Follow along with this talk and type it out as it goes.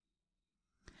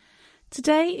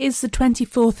Today is the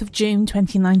 24th of June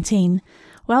 2019.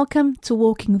 Welcome to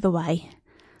Walking the Way.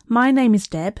 My name is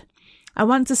Deb. I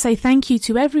want to say thank you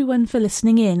to everyone for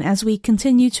listening in as we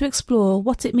continue to explore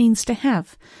what it means to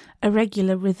have a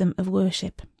regular rhythm of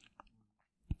worship.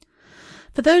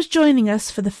 For those joining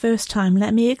us for the first time,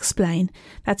 let me explain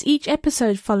that each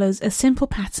episode follows a simple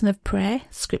pattern of prayer,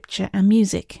 scripture and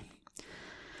music.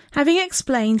 Having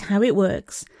explained how it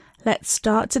works, let's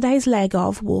start today's leg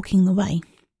of Walking the Way.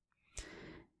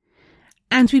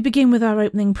 And we begin with our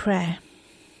opening prayer.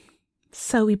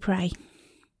 So we pray.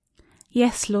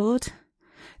 Yes, Lord,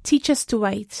 teach us to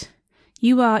wait.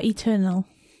 You are eternal.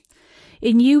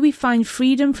 In you we find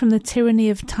freedom from the tyranny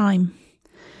of time.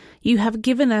 You have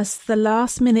given us the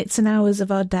last minutes and hours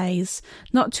of our days,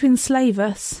 not to enslave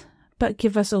us, but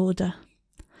give us order.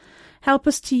 Help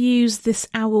us to use this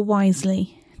hour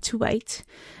wisely, to wait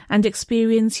and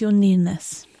experience your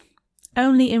nearness.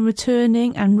 Only in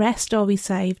returning and rest are we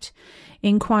saved.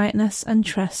 In quietness and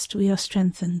trust we are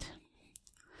strengthened.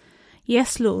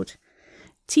 Yes, Lord,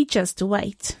 teach us to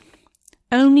wait.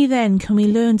 Only then can we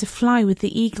learn to fly with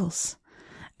the eagles.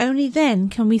 Only then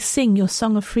can we sing your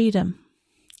song of freedom.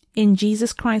 In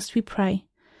Jesus Christ we pray.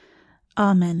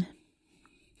 Amen.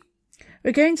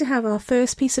 We're going to have our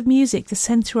first piece of music to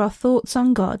centre our thoughts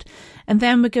on God, and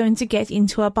then we're going to get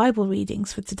into our Bible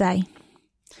readings for today.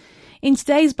 In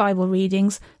today's Bible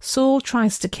readings, Saul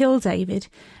tries to kill David,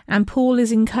 and Paul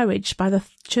is encouraged by the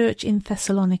church in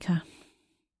Thessalonica.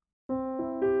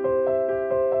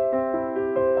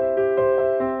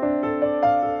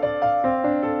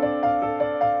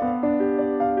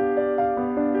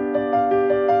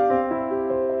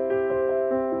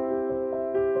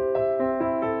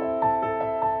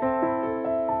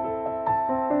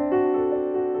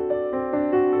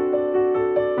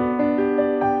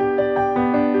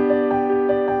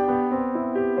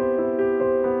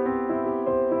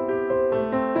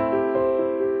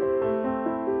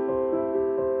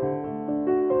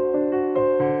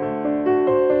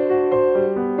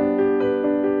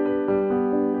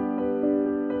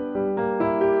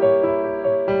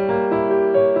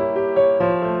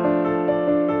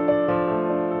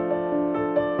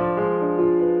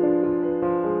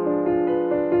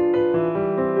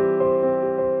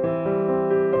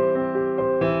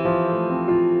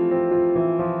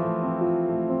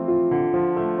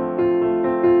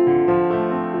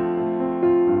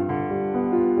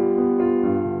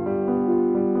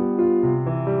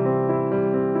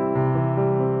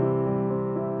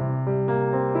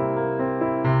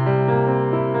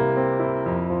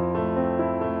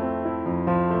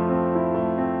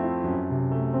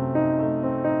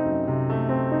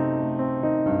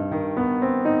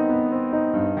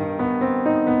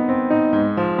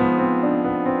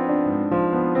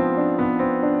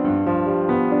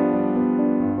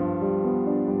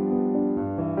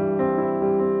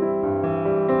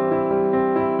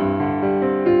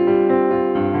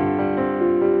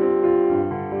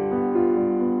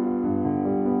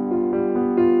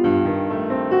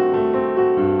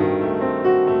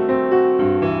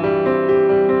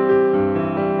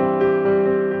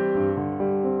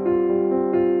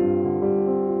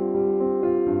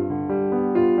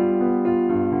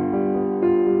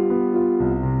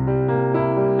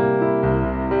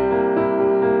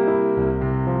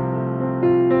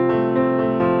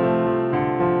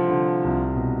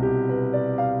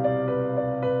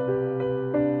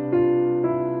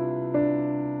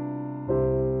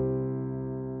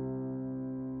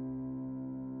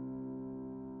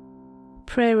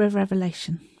 Prayer of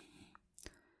Revelation.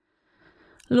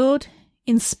 Lord,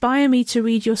 inspire me to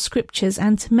read your scriptures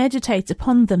and to meditate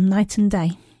upon them night and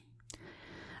day.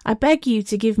 I beg you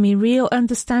to give me real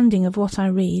understanding of what I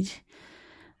read,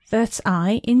 that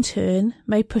I, in turn,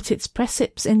 may put its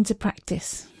precepts into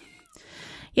practice.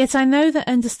 Yet I know that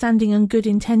understanding and good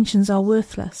intentions are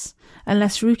worthless,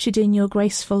 unless rooted in your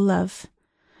graceful love.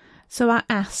 So I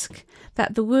ask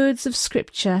that the words of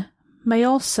Scripture may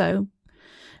also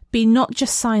be not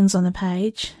just signs on a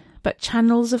page, but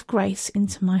channels of grace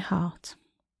into my heart.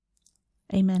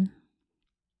 Amen.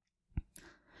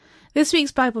 This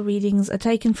week's Bible readings are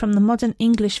taken from the Modern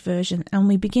English Version, and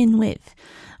we begin with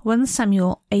 1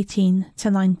 Samuel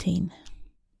 18-19.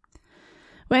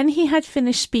 When he had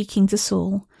finished speaking to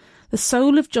Saul, the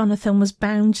soul of Jonathan was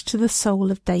bound to the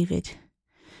soul of David,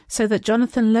 so that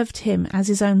Jonathan loved him as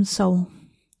his own soul.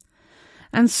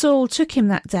 And Saul took him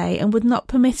that day and would not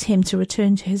permit him to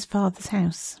return to his father's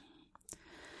house.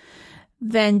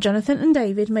 Then Jonathan and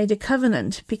David made a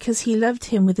covenant because he loved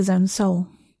him with his own soul.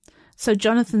 So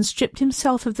Jonathan stripped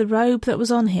himself of the robe that was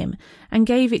on him and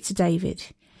gave it to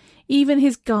David. even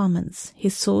his garments,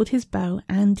 his sword, his bow,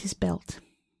 and his belt.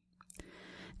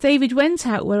 David went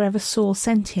out wherever Saul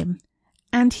sent him,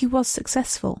 and he was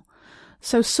successful.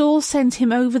 So Saul sent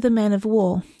him over the men of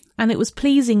war, and it was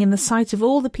pleasing in the sight of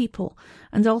all the people,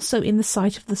 and also in the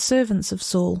sight of the servants of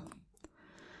Saul.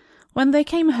 When they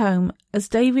came home, as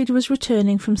David was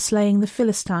returning from slaying the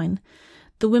Philistine,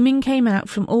 the women came out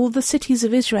from all the cities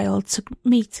of Israel to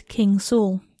meet King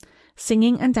Saul,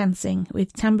 singing and dancing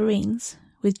with tambourines,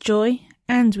 with joy,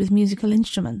 and with musical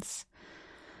instruments.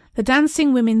 The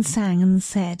dancing women sang and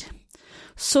said,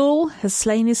 "Saul has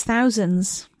slain his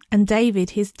thousands, and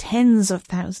David his tens of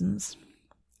thousands."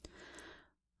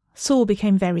 Saul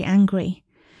became very angry,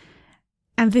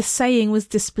 and this saying was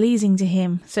displeasing to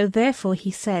him, so therefore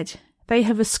he said, "They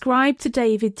have ascribed to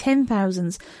David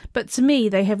 10,000s, but to me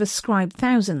they have ascribed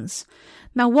thousands.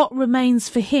 Now what remains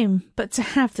for him but to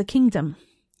have the kingdom?"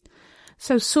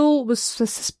 So Saul was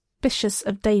suspicious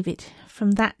of David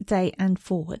from that day and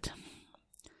forward.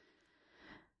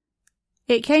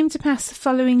 It came to pass the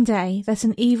following day that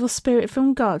an evil spirit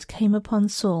from God came upon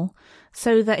Saul,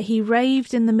 so that he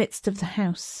raved in the midst of the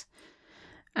house.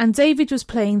 And David was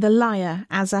playing the lyre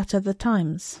as at other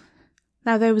times.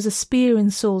 Now there was a spear in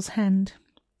Saul's hand.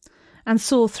 And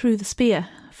Saul threw the spear,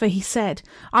 for he said,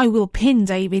 "I will pin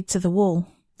David to the wall."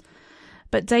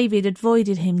 But David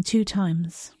avoided him 2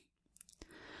 times.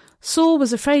 Saul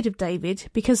was afraid of David,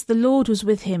 because the Lord was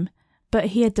with him, but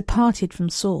he had departed from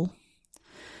Saul.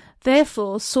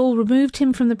 Therefore Saul removed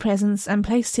him from the presence and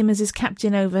placed him as his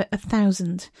captain over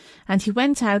 1,000, and he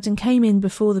went out and came in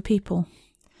before the people.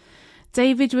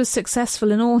 David was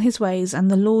successful in all his ways, and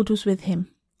the Lord was with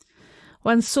him.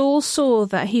 When Saul saw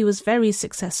that he was very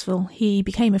successful, he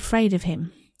became afraid of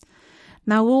him.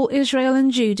 Now all Israel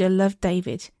and Judah loved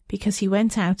David, because he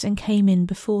went out and came in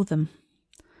before them.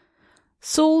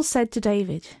 Saul said to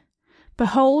David,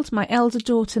 "Behold my elder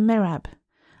daughter Merab.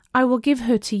 I will give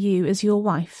her to you as your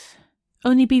wife.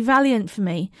 Only be valiant for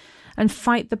me, and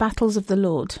fight the battles of the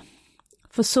Lord."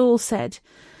 For Saul said,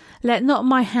 "Let not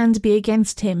my hand be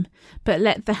against him, but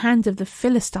let the hand of the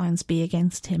Philistines be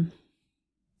against him."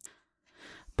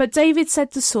 But David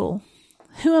said to Saul,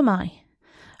 "Who am I?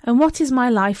 And what is my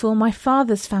life or my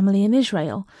father's family in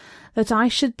Israel, that I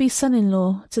should be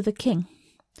son-in-law to the king?"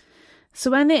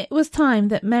 So when it was time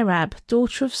that Merab,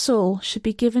 daughter of Saul, should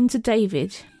be given to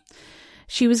David,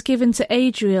 she was given to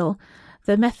Adriel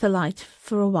the Metholite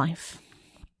for a wife.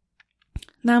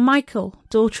 Now Michal,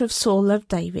 daughter of Saul, loved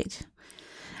David.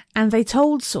 And they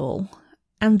told Saul,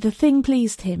 and the thing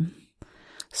pleased him.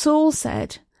 Saul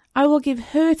said, "I will give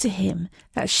her to him,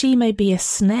 that she may be a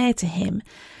snare to him,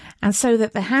 and so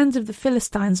that the hand of the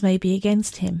Philistines may be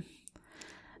against him."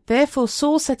 Therefore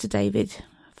Saul said to David,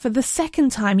 "For the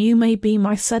 2nd time you may be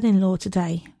my son-in-law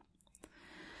today."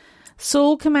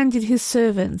 Saul commanded his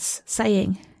servants,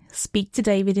 saying, "Speak to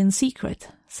David in secret,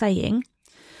 saying,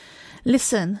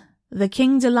 'Listen, the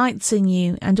king delights in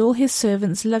you, and all his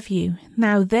servants love you.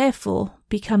 Now therefore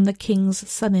become the king's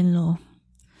son-in-law.'"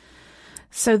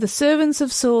 So the servants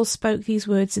of Saul spoke these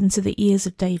words into the ears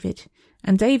of David.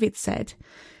 And David said,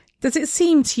 "Does it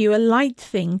seem to you a light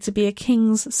thing to be a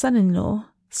king's son-in-law,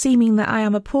 seeming that I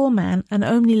am a poor man and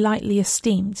only lightly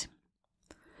esteemed?"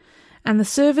 And the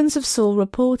servants of Saul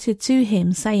reported to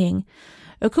him, saying,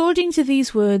 "According to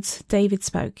these words David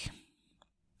spoke."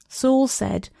 Saul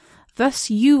said, "Thus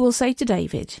you will say to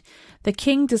David, the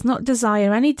king does not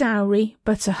desire any dowry,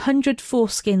 but 100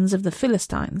 foreskins of the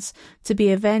Philistines, to be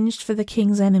avenged for the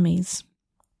king's enemies."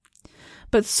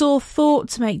 But Saul thought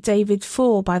to make David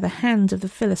fall by the hand of the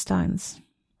Philistines.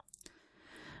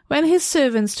 When his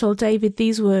servants told David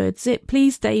these words, it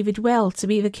pleased David well to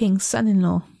be the king's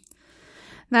son-in-law.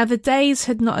 Now the days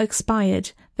had not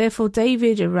expired, therefore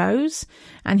David arose,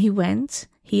 and he went,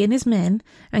 he and his men,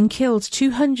 and killed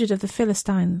 200 of the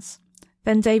Philistines.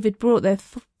 Then David brought their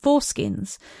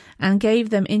foreskins, and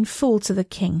gave them in full to the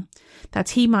king,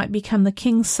 that he might become the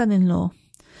king's son-in-law.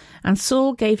 And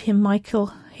Saul gave him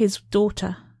Michal his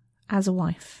daughter as a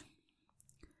wife.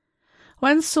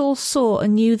 When Saul saw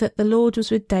and knew that the Lord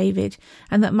was with David,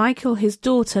 and that Michal his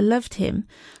daughter loved him,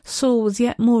 Saul was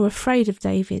yet more afraid of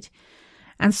David,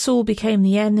 and Saul became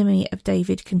the enemy of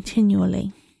David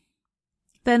continually.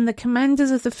 Then the commanders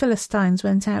of the Philistines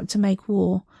went out to make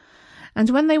war, and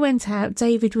when they went out,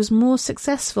 David was more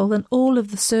successful than all of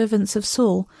the servants of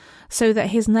Saul, so that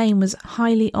his name was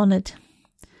highly honoured.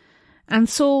 And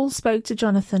Saul spoke to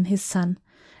Jonathan his son,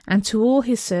 and to all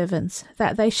his servants,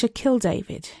 that they should kill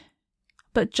David.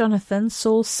 But Jonathan,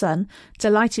 Saul's son,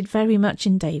 delighted very much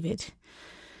in David.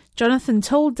 Jonathan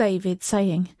told David,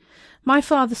 saying, "My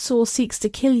father Saul seeks to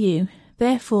kill you,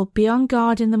 therefore be on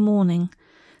guard in the morning.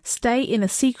 Stay in a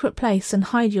secret place and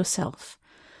hide yourself.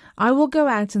 I will go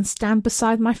out and stand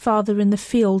beside my father in the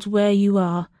field where you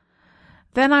are.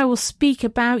 Then I will speak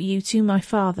about you to my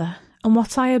father, and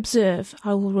what I observe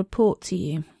I will report to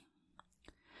you."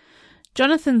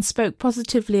 Jonathan spoke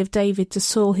positively of David to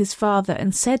Saul his father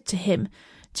and said to him,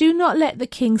 "Do not let the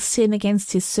king sin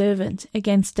against his servant,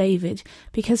 against David,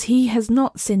 because he has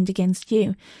not sinned against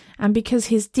you, and because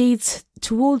his deeds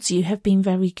towards you have been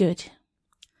very good.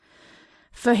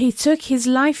 For he took his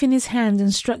life in his hand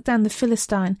and struck down the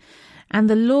Philistine, and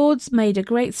the Lord made a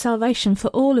great salvation for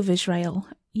all of Israel.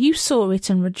 You saw it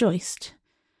and rejoiced.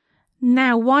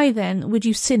 Now why then would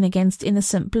you sin against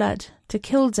innocent blood, to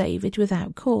kill David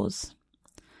without cause?"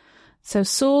 So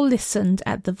Saul listened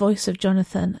at the voice of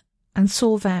Jonathan, and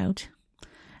Saul vowed,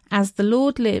 "As the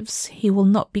Lord lives, he will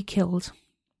not be killed."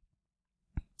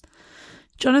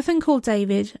 Jonathan called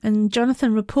David, and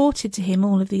Jonathan reported to him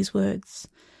all of these words.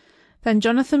 Then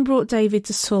Jonathan brought David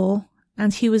to Saul,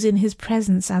 and he was in his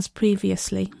presence as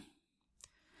previously.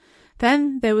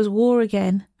 Then there was war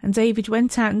again, and David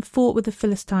went out and fought with the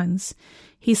Philistines.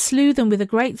 He slew them with a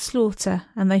great slaughter,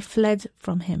 and they fled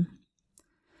from him.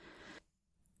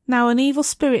 Now an evil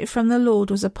spirit from the Lord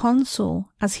was upon Saul,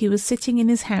 as he was sitting in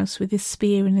his house with his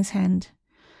spear in his hand,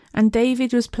 and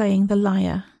David was playing the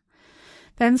lyre.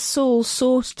 Then Saul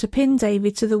sought to pin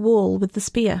David to the wall with the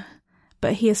spear,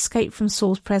 but he escaped from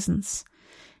Saul's presence.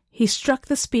 He struck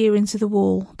the spear into the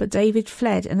wall, but David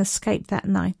fled and escaped that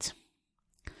night.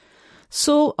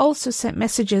 Saul also sent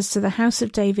messengers to the house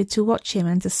of David to watch him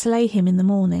and to slay him in the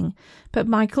morning. But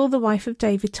Michal, the wife of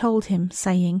David, told him,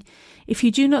 saying, "If you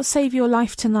do not save your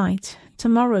life tonight,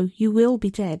 tomorrow you will be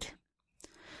dead."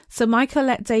 So Michal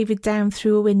let David down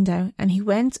through a window, and he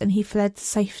went and he fled to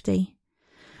safety.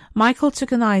 Michal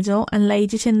took an idol and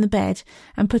laid it in the bed,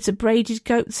 and put a braided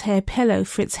goat's hair pillow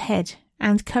for its head,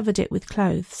 and covered it with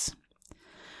clothes.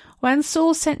 When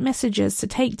Saul sent messengers to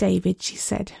take David, she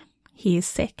said, "He is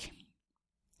sick."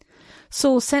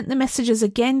 Saul sent the messengers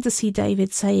again to see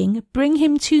David, saying, "Bring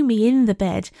him to me in the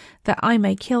bed, that I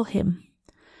may kill him."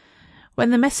 When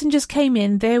the messengers came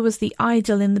in, there was the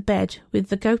idol in the bed, with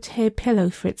the goat hair pillow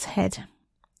for its head.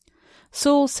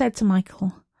 Saul said to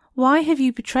Michal, "Why have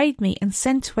you betrayed me and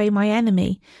sent away my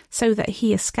enemy, so that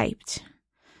he escaped?"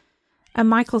 And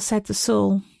Michal said to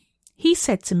Saul, "He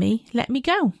said to me, 'Let me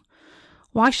go.'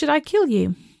 Why should I kill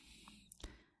you?"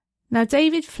 Now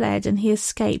David fled, and he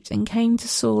escaped and came to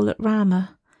Saul at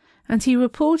Ramah, and he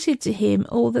reported to him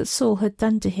all that Saul had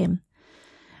done to him.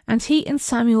 And he and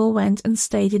Samuel went and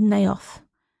stayed in Naioth.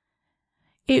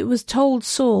 It was told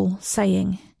Saul,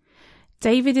 saying,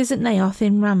 "David is at Naioth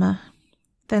in Ramah."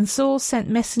 Then Saul sent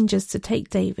messengers to take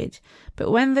David, but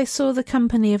when they saw the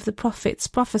company of the prophets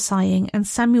prophesying and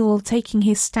Samuel taking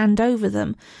his stand over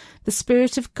them, the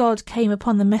Spirit of God came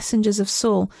upon the messengers of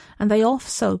Saul, and they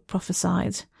also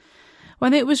prophesied.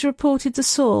 When it was reported to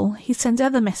Saul, he sent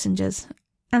other messengers,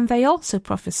 and they also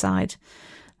prophesied.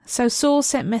 So Saul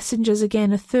sent messengers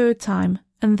again a third time,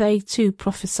 and they too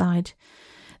prophesied.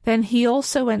 Then he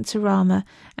also went to Ramah,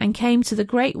 and came to the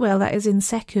great well that is in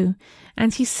Seku,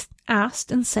 and he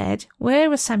asked and said,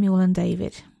 "Where are Samuel and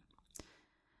David?"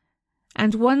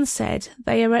 And one said,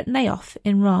 "They are at Naioth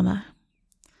in Ramah."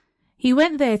 He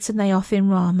went there to Naioth in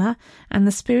Ramah, and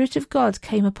the Spirit of God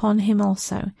came upon him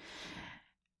also.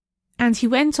 And he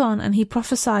went on, and he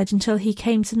prophesied until he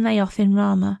came to Naioth in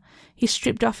Ramah. He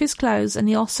stripped off his clothes, and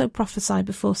he also prophesied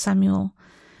before Samuel.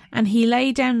 And he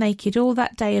lay down naked all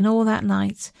that day and all that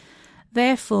night.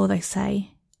 Therefore, they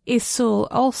say, is Saul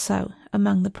also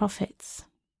among the prophets.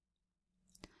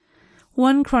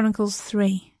 1 Chronicles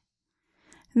 3.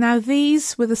 Now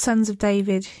these were the sons of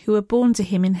David, who were born to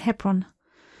him in Hebron.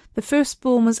 The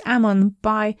firstborn was Ammon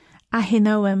by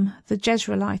Ahinoam the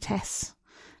Jezreelitess.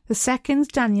 The second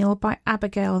Daniel by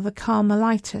Abigail the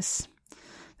Carmelitess.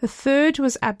 The third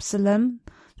was Absalom,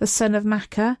 the son of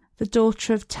Maacah, the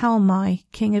daughter of Talmai,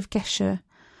 king of Geshur.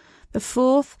 The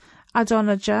fourth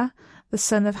Adonijah, the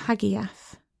son of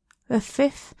Hagiath. The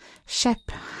fifth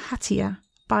Shephatiah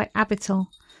by Abital.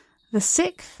 The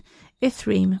sixth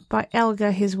Ithream by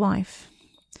Elga his wife.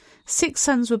 6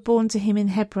 sons were born to him in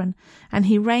Hebron, and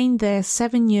he reigned there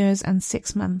 7 years and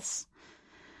 6 months.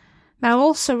 Now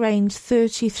also reigned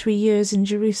 33 years in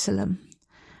Jerusalem.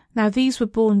 Now these were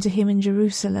born to him in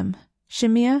Jerusalem,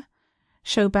 Shimea,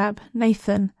 Shobab,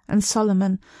 Nathan, and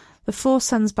Solomon, the 4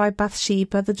 sons by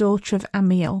Bathsheba, the daughter of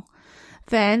Amiel.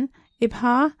 Then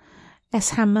Ibhar,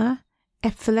 Eshamah,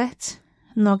 Ephelet,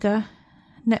 Nogah,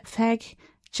 Nepheg,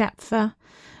 Japhtha,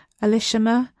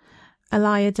 Elishama,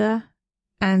 Eliada,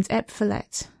 and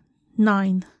Ephelet,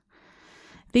 9.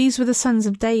 These were the sons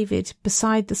of David,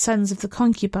 beside the sons of the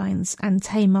concubines, and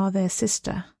Tamar their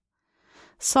sister.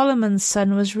 Solomon's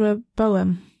son was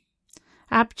Rehoboam.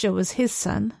 Abijah was his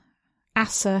son,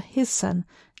 Asa his son,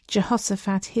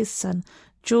 Jehoshaphat his son,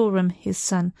 Joram his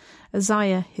son,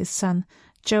 Uzziah his son,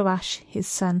 Joash his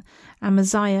son,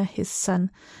 Amaziah his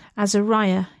son,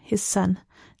 Azariah his son,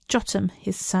 Jotham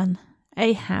his son,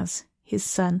 Ahaz his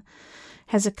son,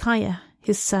 Hezekiah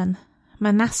his son,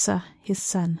 Manasseh his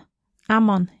son,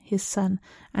 Ammon his son,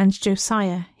 and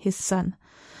Josiah his son.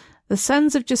 The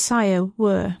sons of Josiah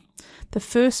were the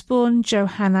firstborn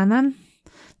Johanan,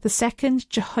 the second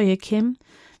Jehoiakim,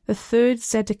 the third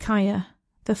Zedekiah,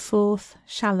 the fourth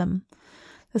Shallum.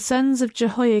 The sons of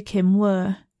Jehoiakim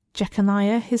were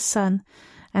Jeconiah his son,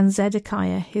 and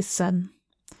Zedekiah his son.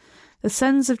 The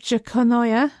sons of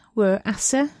Jeconiah were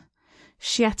Asa,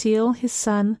 Shealtiel his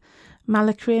son,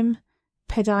 Malachim,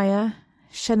 Pedaiah,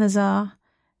 Shenazar,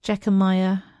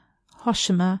 Jechemiah,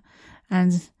 Hoshama,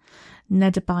 and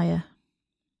Nedabiah.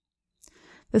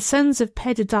 The sons of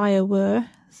Pedadiah were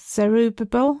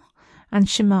Zerubbabel and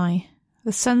Shimei.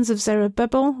 The sons of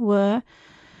Zerubbabel were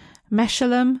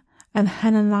Meshullam and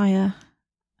Hananiah,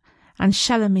 and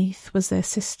Shelomith was their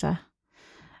sister,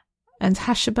 and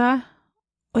Hashabah,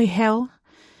 Ohel,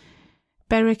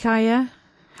 Berechiah,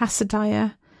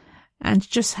 Hasadiah, and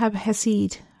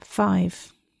Jushab-hesed,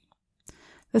 5.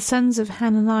 The sons of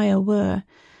Hananiah were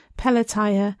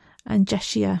Pelatiah and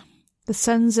Jeshiah. The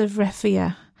sons of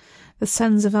Rephiah, the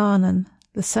sons of Arnan,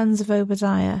 the sons of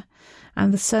Obadiah,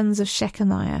 and the sons of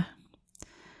Shechaniah.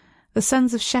 The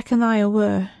sons of Shechaniah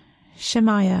were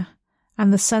Shemaiah,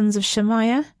 and the sons of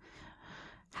Shemaiah,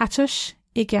 Hattush,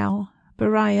 Igal,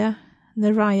 Beriah,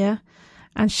 Neriah,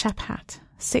 and Shaphat,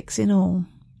 6 in all.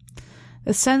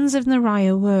 The sons of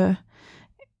Neriah were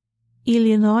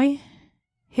Elionoi,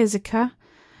 Hezekiah,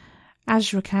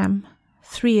 Azrikam,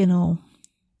 3 in all.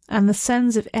 And the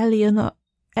sons of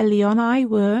Elionai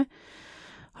were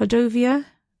Hodoviah,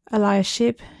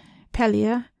 Eliashib,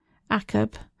 Peliah,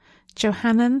 Akab,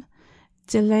 Johanan,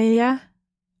 Delaiah,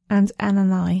 and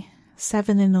Anani,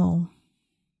 7 in all.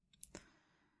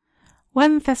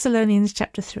 1 Thessalonians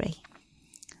chapter 3.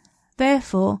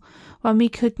 Therefore, when we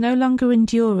could no longer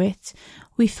endure it,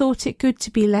 we thought it good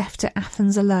to be left at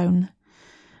Athens alone.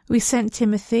 We sent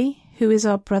Timothy, who is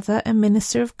our brother and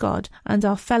minister of God, and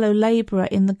our fellow labourer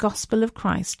in the gospel of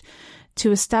Christ,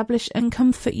 to establish and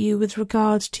comfort you with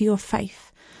regard to your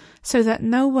faith, so that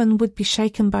no one would be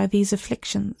shaken by these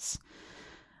afflictions.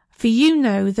 For you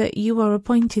know that you are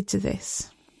appointed to this.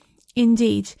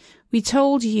 Indeed, we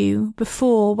told you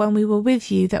before when we were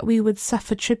with you that we would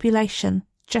suffer tribulation,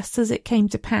 just as it came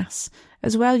to pass,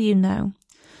 as well you know.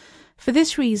 For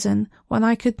this reason, when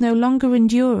I could no longer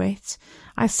endure it,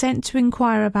 I sent to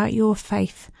inquire about your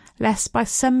faith, lest by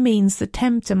some means the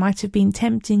tempter might have been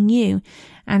tempting you,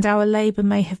 and our labour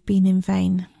may have been in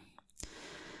vain.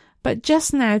 But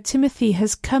just now Timothy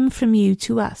has come from you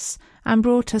to us, and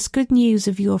brought us good news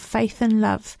of your faith and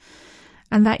love,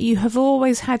 and that you have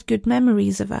always had good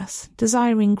memories of us,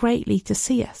 desiring greatly to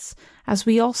see us, as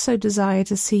we also desire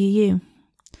to see you.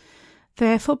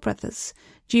 Therefore, brothers,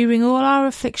 during all our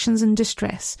afflictions and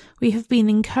distress, we have been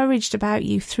encouraged about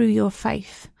you through your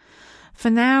faith. For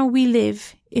now we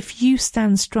live, if you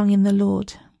stand strong in the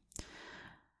Lord.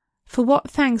 For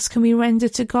what thanks can we render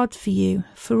to God for you,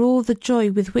 for all the joy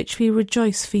with which we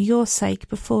rejoice for your sake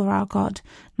before our God,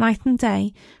 night and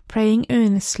day, praying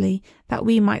earnestly that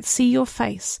we might see your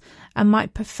face, and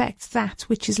might perfect that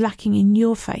which is lacking in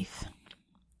your faith.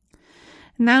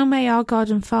 Now may our God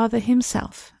and Father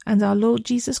himself, and our Lord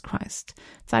Jesus Christ,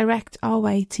 direct our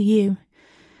way to you.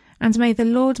 And may the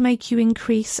Lord make you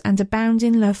increase and abound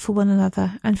in love for one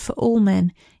another, and for all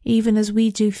men, even as we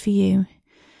do for you.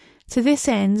 To this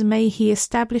end may he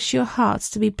establish your hearts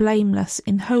to be blameless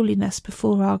in holiness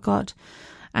before our God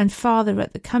and Father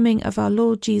at the coming of our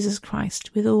Lord Jesus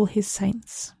Christ with all his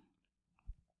saints.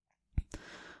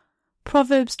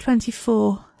 Proverbs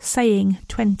 24, saying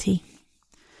 20.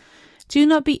 Do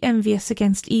not be envious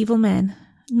against evil men,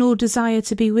 nor desire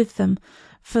to be with them,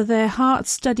 for their heart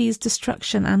studies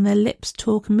destruction and their lips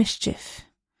talk mischief.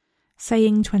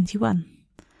 Saying 21.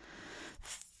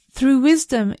 Through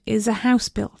wisdom is a house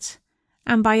built,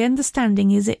 and by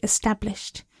understanding is it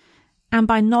established, and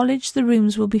by knowledge the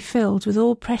rooms will be filled with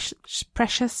all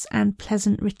precious and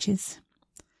pleasant riches.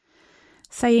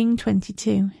 Saying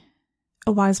 22.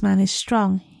 A wise man is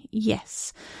strong,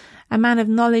 yes, a man of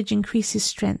knowledge increases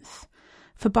strength.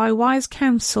 For by wise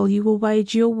counsel you will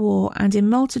wage your war, and in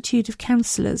multitude of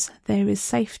counsellors there is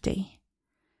safety.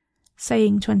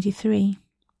 Saying 23.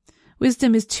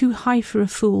 Wisdom is too high for a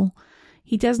fool,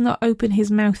 he does not open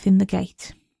his mouth in the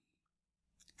gate.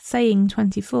 Saying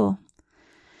 24.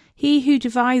 He who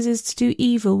devises to do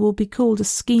evil will be called a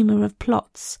schemer of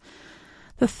plots.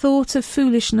 The thought of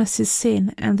foolishness is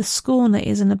sin, and the scorner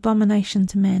is an abomination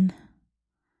to men.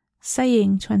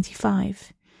 Saying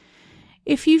 25.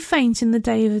 If you faint in the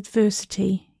day of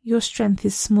adversity, your strength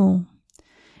is small.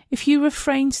 If you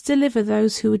refrain to deliver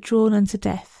those who are drawn unto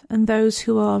death, and those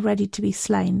who are ready to be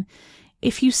slain,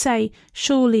 if you say,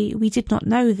 Surely we did not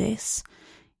know this,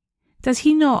 does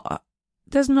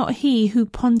not he who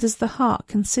ponders the heart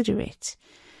consider it?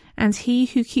 And he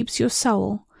who keeps your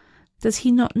soul, does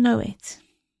he not know it?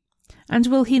 And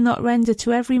will he not render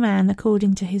to every man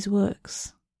according to his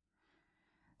works?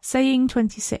 Saying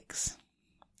 26.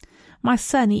 My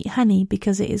son, eat honey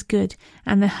because it is good,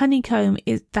 and the honeycomb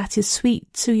that is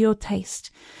sweet to your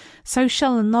taste. So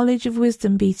shall the knowledge of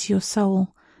wisdom be to your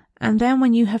soul. And then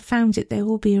when you have found it, there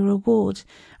will be a reward,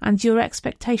 and your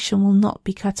expectation will not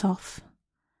be cut off.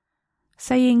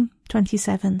 Saying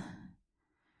 27.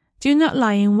 Do not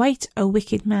lie in wait, O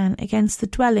wicked man, against the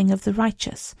dwelling of the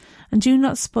righteous, and do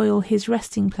not spoil his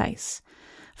resting place.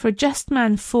 For a just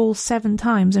man falls 7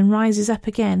 times and rises up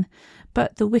again,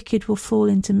 but the wicked will fall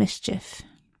into mischief.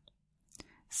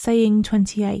 Saying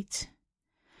 28.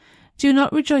 Do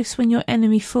not rejoice when your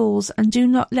enemy falls, and do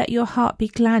not let your heart be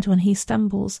glad when he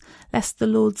stumbles, lest the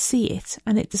Lord see it,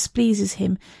 and it displeases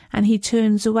him, and he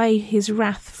turns away his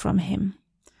wrath from him.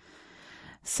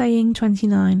 Saying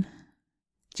 29.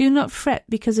 Do not fret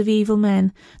because of evil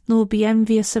men, nor be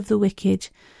envious of the wicked,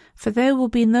 for there will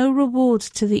be no reward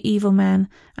to the evil man,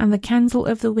 and the candle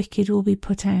of the wicked will be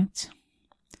put out.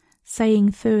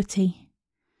 Saying 30.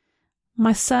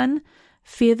 My son,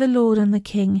 fear the Lord and the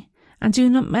king, and do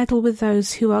not meddle with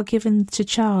those who are given to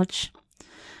charge,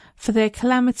 for their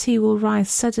calamity will rise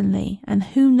suddenly, and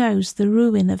who knows the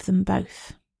ruin of them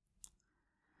both.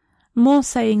 More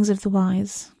sayings of the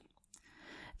wise.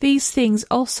 These things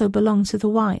also belong to the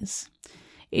wise.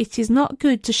 It is not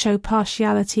good to show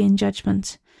partiality in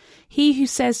judgment. He who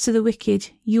says to the wicked,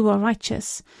 You are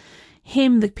righteous,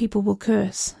 him the people will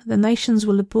curse, the nations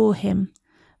will abhor him.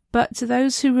 But to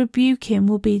those who rebuke him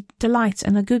will be delight,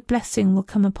 and a good blessing will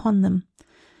come upon them.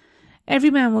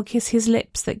 Every man will kiss his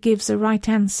lips that gives a right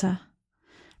answer.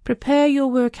 Prepare your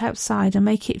work outside, and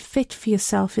make it fit for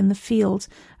yourself in the field,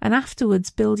 and afterwards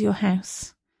build your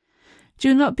house.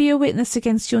 Do not be a witness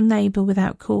against your neighbour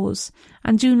without cause,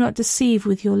 and do not deceive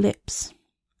with your lips.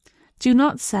 Do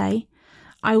not say,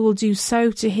 I will do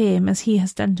so to him as he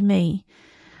has done to me.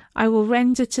 I will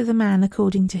render to the man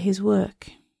according to his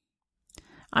work.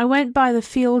 I went by the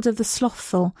field of the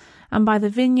slothful, and by the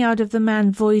vineyard of the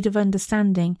man void of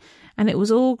understanding, and it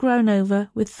was all grown over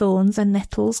with thorns and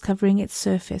nettles covering its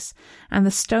surface, and the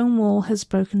stone wall has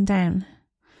broken down.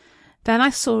 Then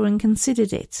I saw and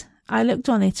considered it. I looked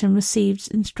on it and received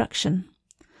instruction.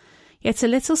 Yet a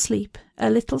little sleep, a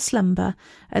little slumber,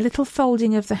 a little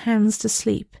folding of the hands to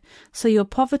sleep, so your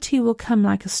poverty will come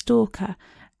like a stalker,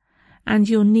 and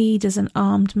your need as an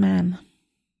armed man.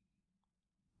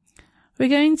 We're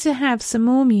going to have some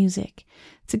more music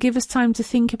to give us time to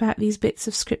think about these bits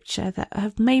of scripture that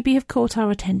have caught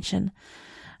our attention,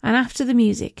 and after the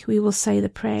music we will say the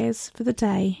prayers for the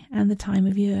day and the time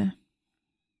of year.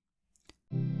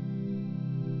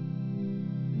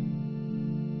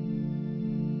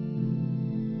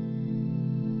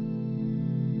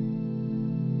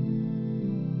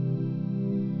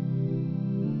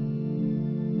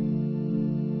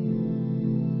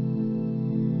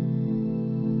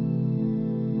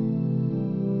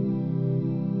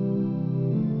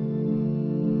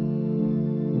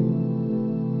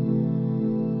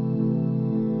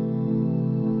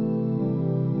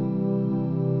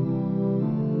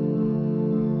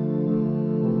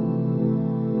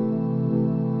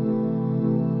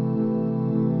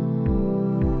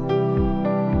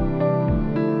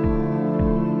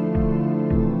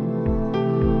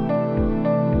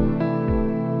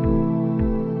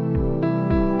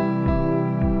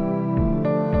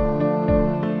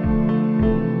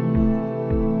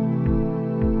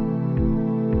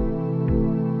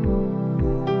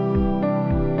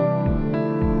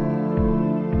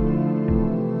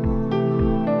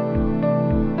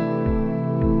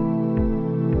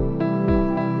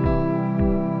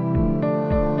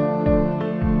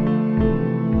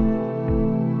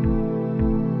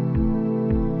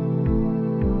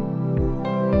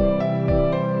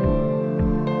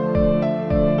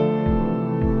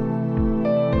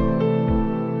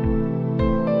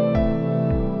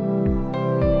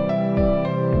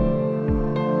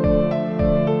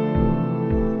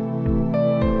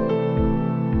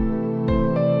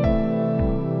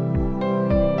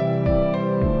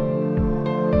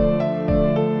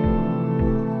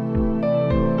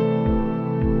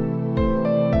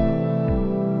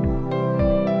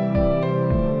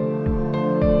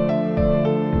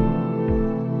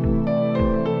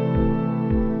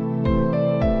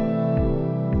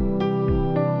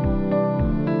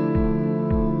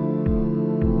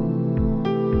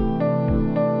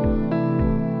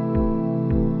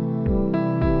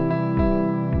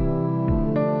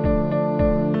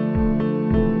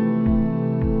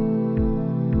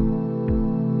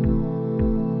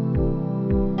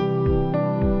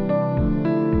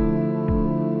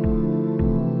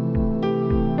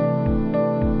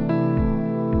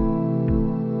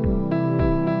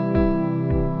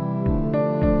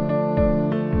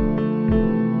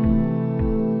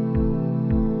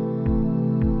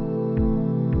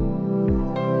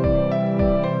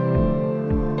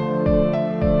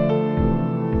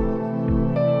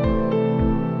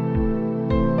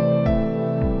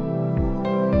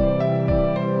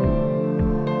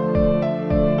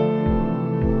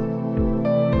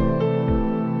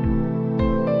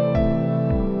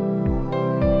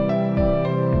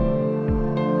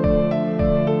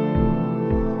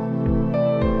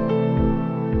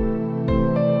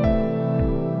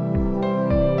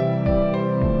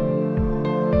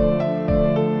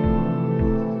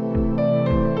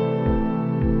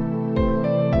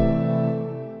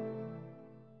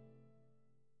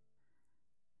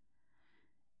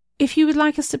 If you would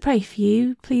like us to pray for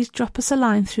you, please drop us a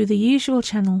line through the usual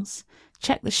channels.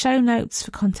 Check the show notes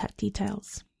for contact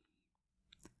details.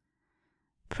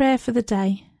 Prayer for the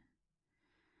day.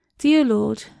 Dear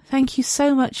Lord, thank you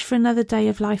so much for another day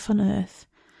of life on earth.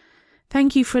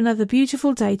 Thank you for another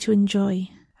beautiful day to enjoy.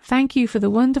 Thank you for the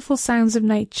wonderful sounds of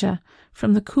nature,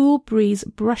 from the cool breeze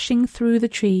brushing through the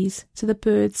trees to the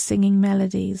birds singing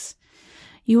melodies.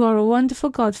 You are a wonderful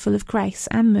God full of grace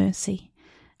and mercy.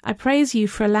 I praise you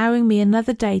for allowing me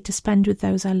another day to spend with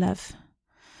those I love.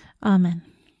 Amen.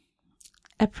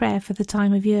 A prayer for the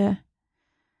time of year.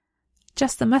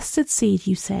 Just a mustard seed,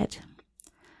 you said.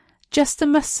 Just a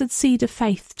mustard seed of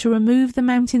faith to remove the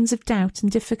mountains of doubt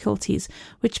and difficulties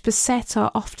which beset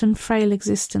our often frail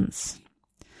existence.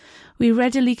 We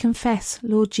readily confess,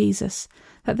 Lord Jesus,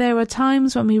 that there are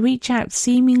times when we reach out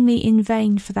seemingly in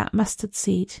vain for that mustard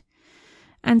seed.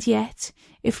 And yet,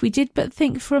 if we did but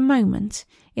think for a moment,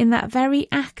 in that very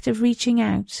act of reaching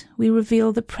out, we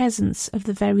reveal the presence of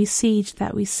the very seed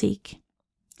that we seek.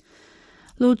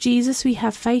 Lord Jesus, we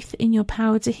have faith in your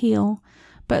power to heal,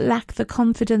 but lack the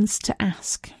confidence to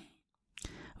ask.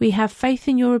 We have faith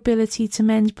in your ability to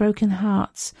mend broken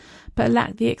hearts, but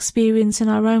lack the experience in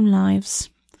our own lives.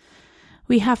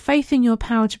 We have faith in your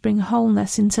power to bring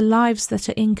wholeness into lives that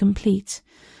are incomplete,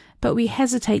 but we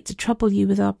hesitate to trouble you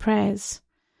with our prayers.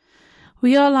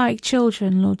 We are like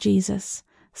children, Lord Jesus,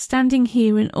 standing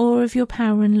here in awe of your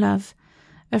power and love,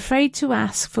 afraid to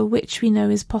ask for which we know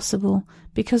is possible,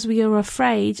 because we are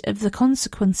afraid of the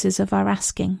consequences of our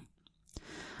asking.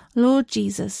 Lord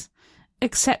Jesus,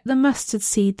 accept the mustard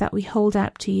seed that we hold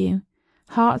out to you,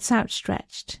 hearts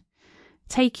outstretched.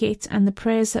 Take it and the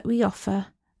prayers that we offer,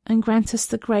 and grant us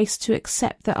the grace to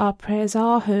accept that our prayers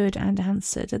are heard and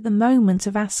answered at the moment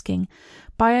of asking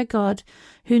by a God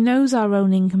who knows our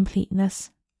own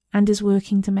incompleteness and is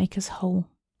working to make us whole.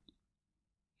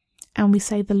 And we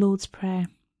say the Lord's Prayer.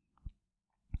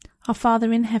 Our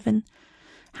Father in heaven,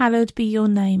 hallowed be your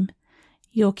name.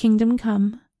 Your kingdom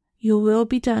come, your will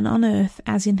be done on earth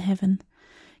as in heaven.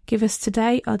 Give us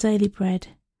today our daily bread.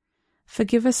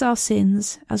 Forgive us our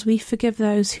sins as we forgive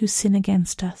those who sin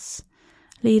against us.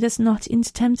 Lead us not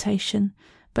into temptation,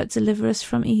 but deliver us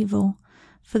from evil.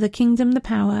 For the kingdom, the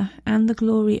power, and the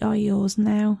glory are yours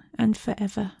now and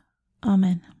forever.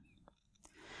 Amen.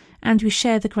 And we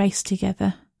share the grace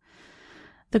together.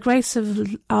 The grace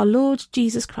of our Lord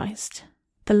Jesus Christ,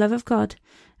 the love of God,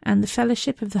 and the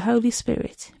fellowship of the Holy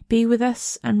Spirit be with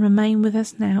us and remain with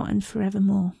us now and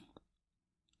forevermore.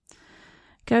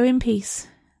 Go in peace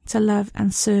to love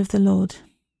and serve the Lord.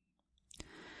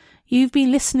 You've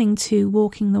been listening to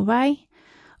Walking the Way.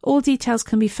 All details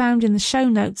can be found in the show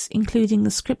notes, including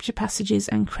the scripture passages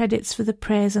and credits for the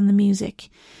prayers and the music.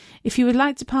 If you would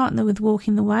like to partner with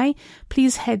Walking the Way,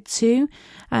 please head to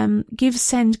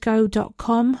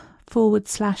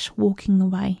givesendgo.com/Walking the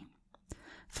Way.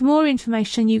 For more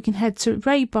information, you can head to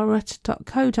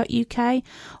rayborrett.co.uk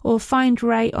or find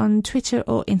Ray on Twitter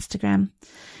or Instagram.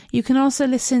 You can also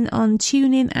listen on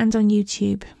TuneIn and on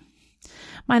YouTube.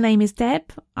 My name is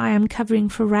Deb. I am covering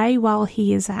for Ray while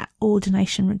he is at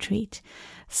Ordination Retreat.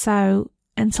 So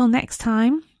until next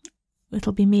time,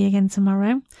 it'll be me again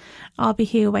tomorrow. I'll be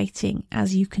here waiting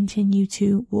as you continue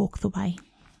to walk the way.